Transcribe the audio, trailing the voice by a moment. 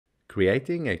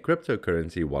creating a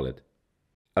cryptocurrency wallet.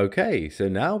 Okay, so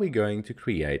now we're going to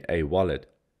create a wallet.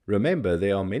 Remember,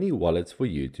 there are many wallets for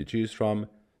you to choose from,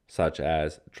 such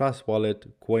as Trust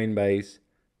Wallet, Coinbase,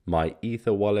 My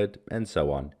Ether Wallet, and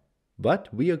so on.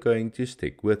 But we are going to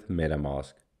stick with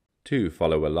MetaMask. To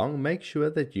follow along, make sure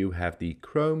that you have the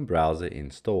Chrome browser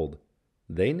installed.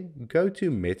 Then go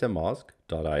to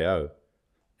metamask.io.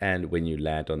 And when you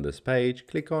land on this page,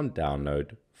 click on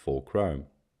Download for Chrome.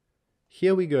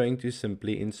 Here we're going to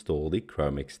simply install the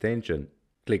Chrome extension.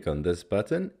 Click on this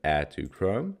button, Add to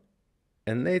Chrome,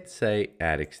 and let's say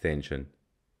Add Extension.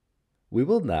 We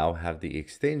will now have the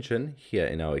extension here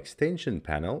in our extension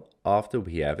panel after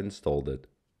we have installed it.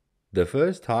 The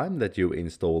first time that you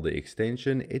install the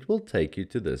extension, it will take you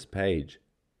to this page.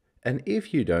 And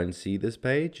if you don't see this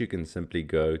page, you can simply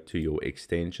go to your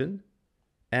extension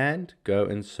and go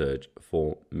and search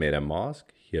for MetaMask.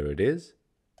 Here it is,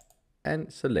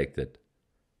 and select it.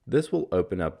 This will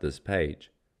open up this page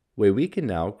where we can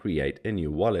now create a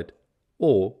new wallet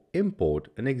or import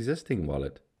an existing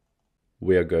wallet.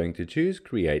 We are going to choose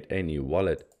Create a New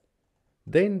Wallet.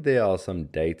 Then there are some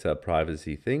data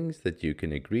privacy things that you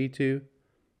can agree to,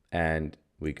 and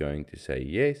we're going to say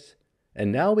yes.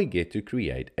 And now we get to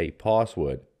create a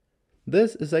password.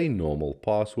 This is a normal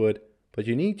password, but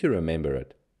you need to remember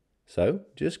it. So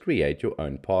just create your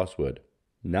own password.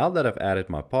 Now that I've added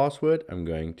my password, I'm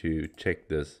going to check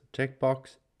this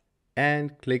checkbox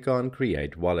and click on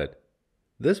Create Wallet.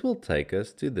 This will take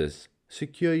us to this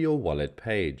Secure Your Wallet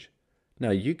page. Now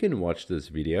you can watch this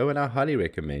video and I highly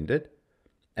recommend it,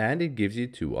 and it gives you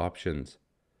two options.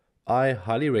 I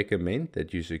highly recommend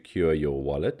that you secure your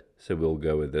wallet, so we'll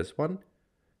go with this one,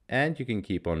 and you can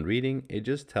keep on reading. It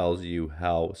just tells you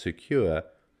how secure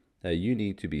you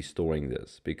need to be storing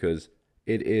this, because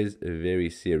it is very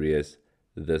serious,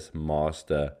 this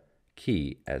master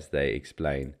key, as they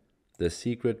explain, the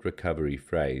secret recovery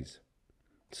phrase.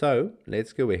 So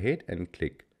let's go ahead and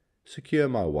click Secure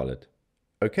My Wallet.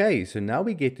 Okay, so now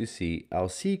we get to see our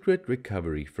secret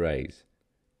recovery phrase.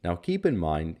 Now keep in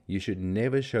mind, you should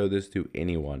never show this to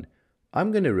anyone.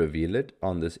 I'm going to reveal it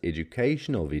on this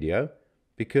educational video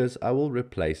because I will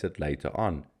replace it later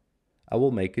on. I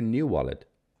will make a new wallet.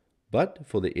 But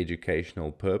for the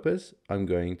educational purpose, I'm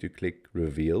going to click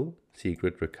Reveal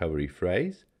Secret Recovery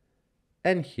Phrase,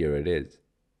 and here it is.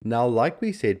 Now, like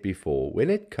we said before, when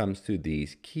it comes to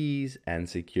these keys and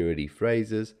security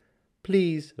phrases,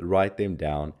 please write them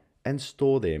down and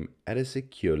store them at a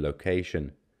secure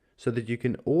location, so that you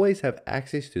can always have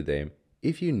access to them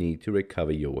if you need to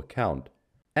recover your account.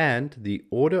 And the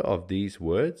order of these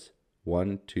words,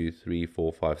 1, 2, 3,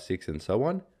 4, 5, 6, and so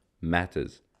on,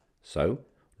 matters. So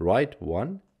write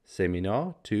 1,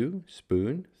 seminar, 2,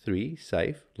 spoon, 3,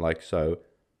 safe, like so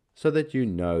that you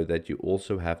know that you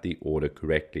also have the order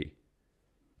correctly.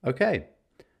 Okay,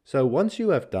 so once you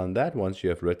have done that, once you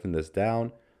have written this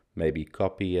down, maybe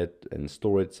copy it and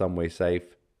store it somewhere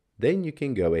safe, then you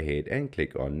can go ahead and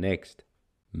click on Next.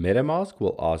 MetaMask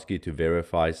will ask you to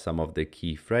verify some of the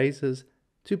key phrases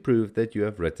to prove that you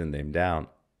have written them down.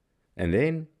 And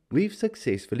then we've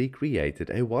successfully created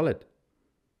a wallet.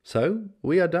 So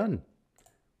we are done.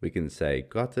 We can say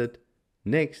got it,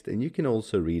 next, and you can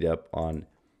also read up on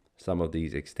some of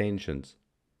these extensions.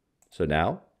 So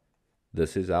now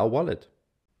this is our wallet.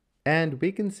 And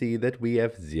we can see that we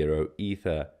have 0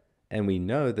 Ether. And we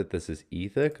know that this is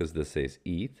Ether because this says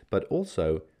ETH, but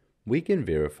also we can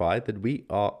verify that we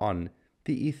are on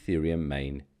the Ethereum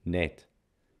main net.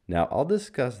 Now I'll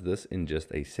discuss this in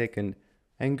just a second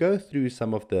and go through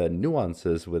some of the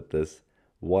nuances with this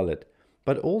wallet,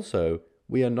 but also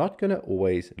we are not going to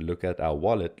always look at our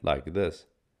wallet like this.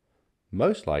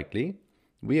 Most likely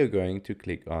we are going to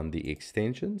click on the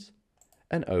extensions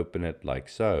and open it like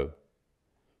so.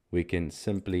 We can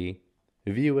simply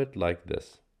view it like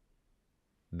this.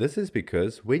 This is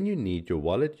because when you need your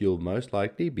wallet, you'll most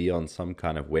likely be on some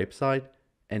kind of website,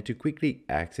 and to quickly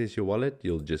access your wallet,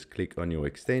 you'll just click on your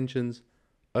extensions,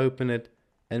 open it,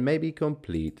 and maybe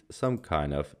complete some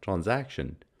kind of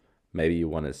transaction. Maybe you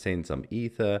want to send some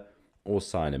Ether or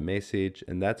sign a message,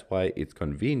 and that's why it's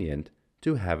convenient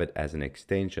to have it as an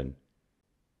extension.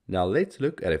 Now let's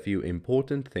look at a few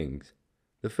important things.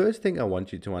 The first thing I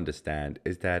want you to understand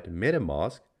is that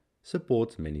MetaMask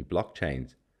supports many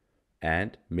blockchains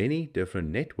and many different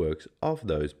networks of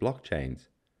those blockchains.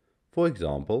 For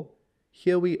example,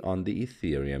 here we are on the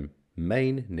Ethereum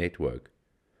main network,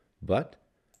 but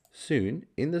soon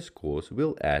in this course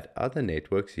we'll add other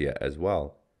networks here as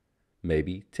well,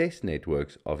 maybe test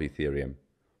networks of Ethereum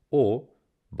or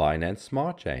Binance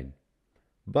Smart Chain.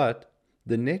 But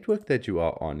the network that you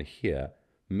are on here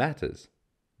matters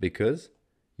because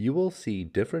you will see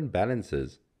different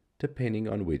balances depending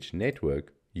on which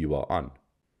network you are on.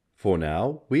 For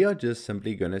now, we are just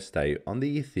simply going to stay on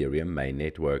the Ethereum main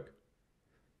network.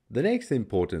 The next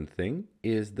important thing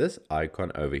is this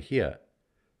icon over here.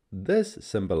 This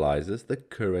symbolizes the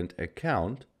current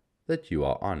account that you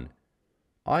are on.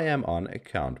 I am on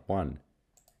account 1.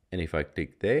 And if I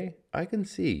click there, I can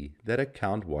see that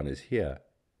account 1 is here.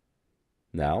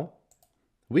 Now,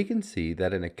 we can see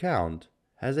that an account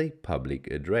has a public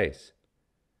address.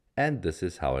 And this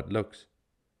is how it looks.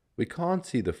 We can't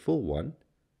see the full one.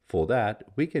 For that,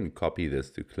 we can copy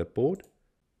this to clipboard.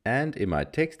 And in my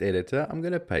text editor, I'm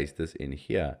going to paste this in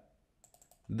here.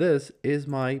 This is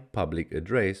my public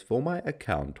address for my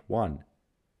account 1.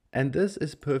 And this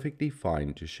is perfectly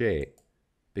fine to share,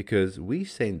 because we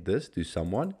send this to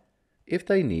someone if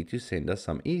they need to send us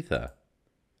some Ether.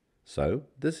 So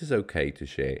this is okay to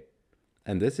share.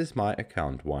 And this is my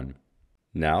account 1.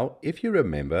 Now, if you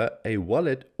remember, a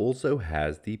wallet also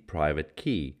has the private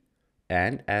key.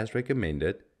 And as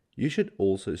recommended, you should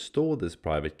also store this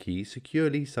private key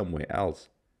securely somewhere else.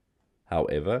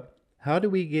 However, how do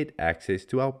we get access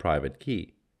to our private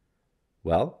key?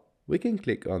 Well, we can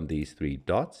click on these 3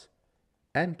 dots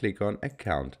and click on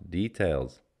Account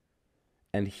Details.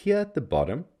 And here at the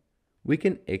bottom, we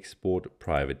can export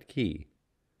private key.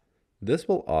 This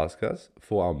will ask us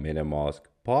for our MetaMask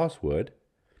password,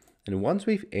 and once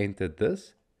we've entered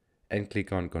this and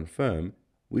click on Confirm,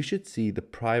 we should see the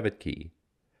private key.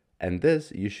 And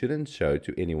this you shouldn't show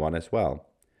to anyone as well.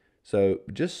 So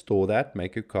just store that,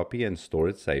 make a copy and store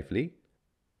it safely.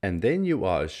 And then you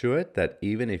are assured that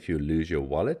even if you lose your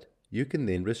wallet, you can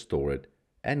then restore it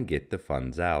and get the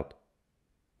funds out.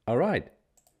 Alright,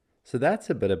 so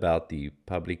that's a bit about the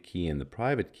public key and the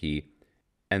private key.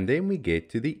 And then we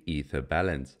get to the Ether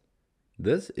balance.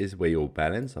 This is where your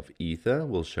balance of Ether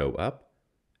will show up,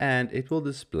 and it will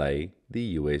display the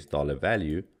US dollar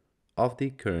value of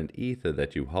the current Ether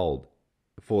that you hold.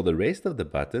 For the rest of the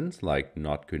buttons, like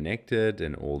not connected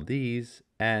and all these,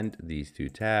 and these 2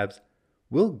 tabs,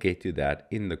 we'll get to that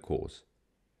in the course.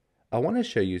 I want to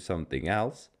show you something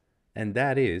else, and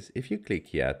that is if you click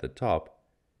here at the top,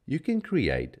 you can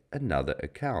create another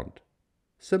account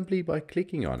simply by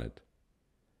clicking on it.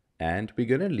 And we're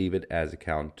going to leave it as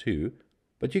account 2,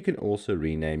 but you can also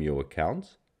rename your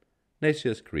accounts. Let's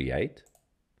just create.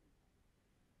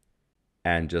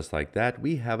 And just like that,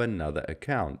 we have another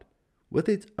account with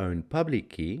its own public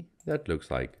key that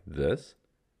looks like this.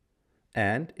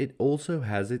 And it also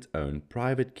has its own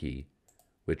private key,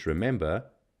 which remember,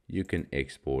 you can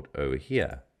export over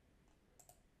here.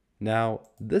 Now,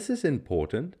 this is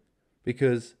important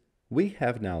because we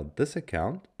have now this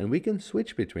account and we can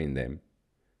switch between them.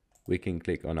 We can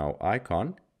click on our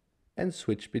icon and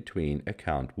switch between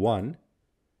account 1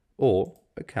 or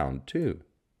account 2.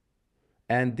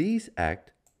 And these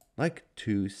act like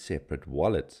 2 separate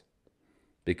wallets,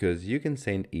 because you can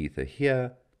send Ether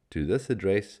here to this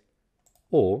address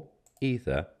or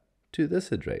Ether to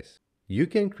this address. You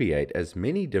can create as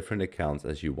many different accounts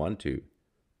as you want to.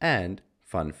 And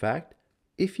fun fact,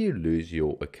 if you lose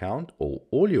your account or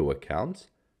all your accounts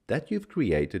that you've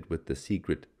created with the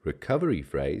secret recovery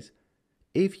phrase,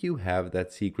 if you have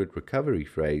that secret recovery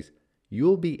phrase,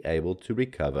 you'll be able to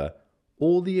recover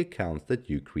all the accounts that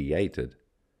you created.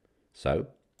 So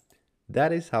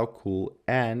that is how cool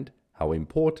and how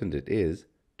important it is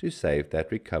to save that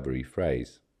recovery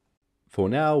phrase. For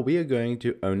now, we are going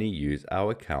to only use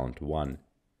our account 1.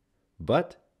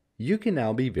 But you can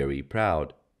now be very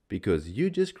proud because you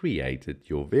just created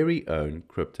your very own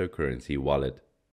cryptocurrency wallet.